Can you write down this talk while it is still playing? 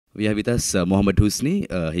We have with us Mohommed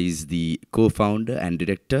Huzni. He's the co-founder and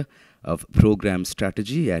director of program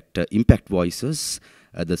strategy at Impact Voices,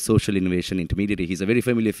 the social innovation intermediary. He's a very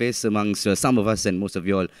familiar face amongst some of us and most of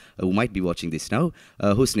you all who might be watching this now.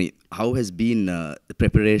 Huzni, how has been the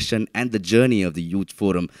preparation and the journey of the Youth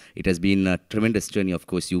Forum? It has been a tremendous journey. Of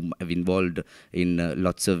course, you have involved in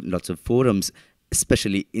lots of forums,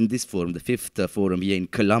 especially in this forum, the fifth forum here in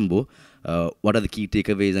Colombo. What are the key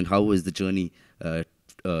takeaways and how was the journey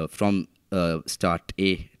from start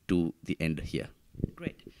A to the end here?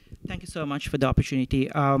 Great. Thank you so much for the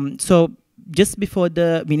opportunity. So just before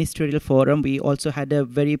the ministerial forum, we also had a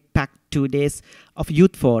very packed 2 days of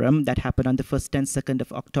youth forum that happened on the 1st and 2nd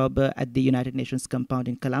of October at the United Nations compound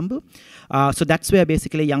in Colombo. So that's where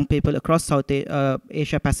basically young people across South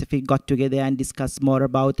Asia Pacific got together and discussed more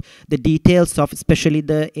about the details of especially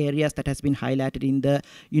the areas that has been highlighted in the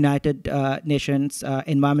United Nations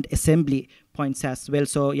Environment Assembly points as well.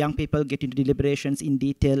 So young people get into deliberations in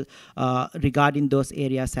detail regarding those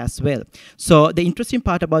areas as well. So the interesting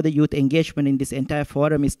part about the youth engagement in this entire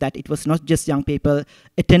forum is that it was not just young people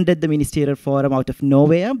attended the ministerial forum out of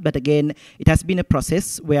nowhere, but again, it has been a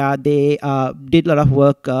process where they did a lot of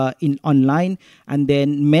work in online and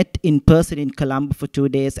then met in person in Colombo for 2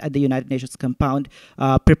 days at the United Nations compound,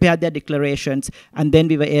 prepared their declarations, and then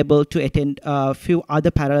we were able to attend a few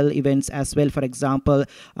other parallel events as well. For example,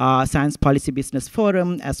 Science Policy Business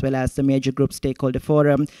Forum, as well as the Major Group Stakeholder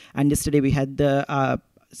Forum. And yesterday we had the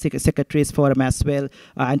Secretaries Forum as well,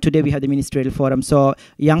 and today we have the Ministerial Forum. So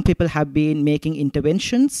young people have been making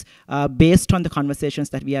interventions based on the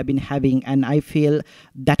conversations that we have been having, and I feel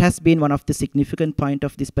that has been one of the significant point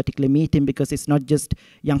of this particular meeting, because it's not just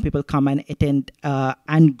young people come and attend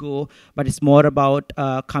and go, but it's more about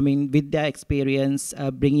coming with their experience,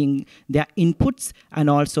 bringing their inputs, and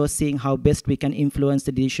also seeing how best we can influence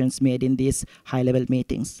the decisions made in these high-level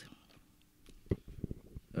meetings.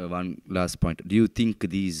 One last point. Do you think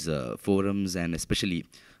these forums, and especially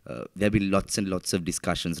there have been lots and lots of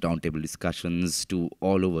discussions, roundtable discussions to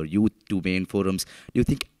all over youth, to main forums, do you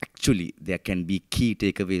think actually there can be key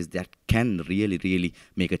takeaways that can really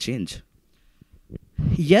make a change?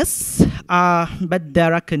 Yes, but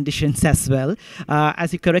there are conditions as well.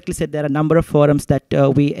 As you correctly said, there are a number of forums that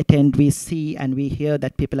we attend, we see, and we hear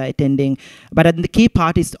that people are attending. But the key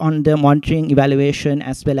part is on the monitoring, evaluation,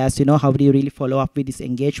 as well as, how do you really follow up with these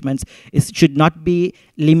engagements. It should not be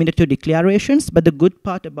limited to declarations. But the good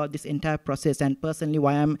part about this entire process, and personally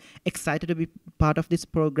why I'm excited to be part of this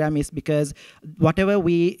program, is because whatever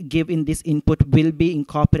we give in this input will be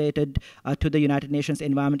incorporated to the United Nations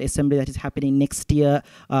Environment Assembly that is happening next year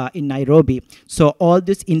in Nairobi. So all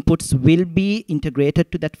these inputs will be integrated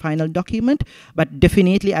to that final document. But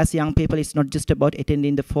definitely as young people, it's not just about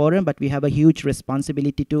attending the forum, but we have a huge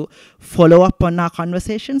responsibility to follow up on our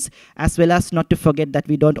conversations, as well as not to forget that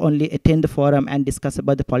we don't only attend the forum and discuss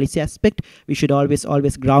about the policy aspect. We should always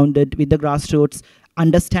grounded with the grassroots,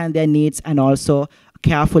 understand their needs, and also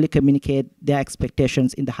carefully communicate their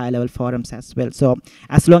expectations in the high-level forums as well. So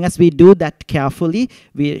as long as we do that carefully,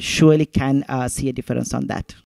 we surely can see a difference on that.